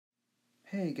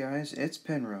Hey guys, it's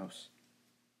Penrose.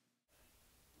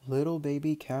 Little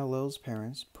baby Kal-El's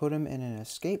parents put him in an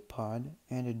escape pod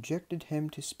and ejected him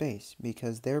to space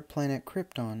because their planet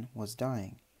Krypton was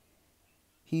dying.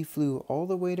 He flew all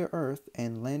the way to Earth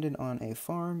and landed on a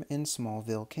farm in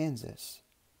Smallville, Kansas.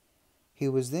 He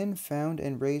was then found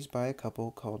and raised by a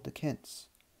couple called the Kents.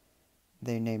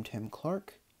 They named him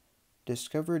Clark,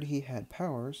 discovered he had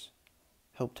powers,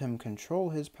 helped him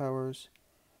control his powers,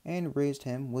 and raised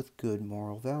him with good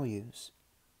moral values.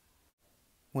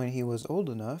 When he was old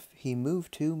enough, he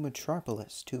moved to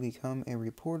Metropolis to become a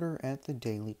reporter at the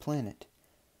Daily Planet.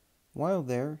 While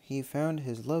there, he found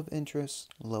his love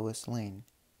interest, Lois Lane.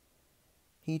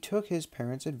 He took his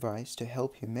parents' advice to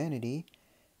help humanity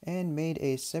and made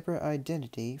a separate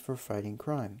identity for fighting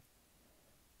crime.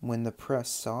 When the press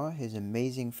saw his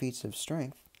amazing feats of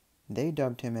strength, they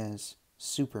dubbed him as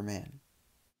Superman.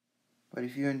 But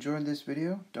if you enjoyed this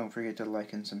video, don't forget to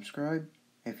like and subscribe.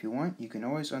 If you want, you can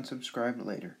always unsubscribe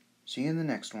later. See you in the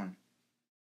next one.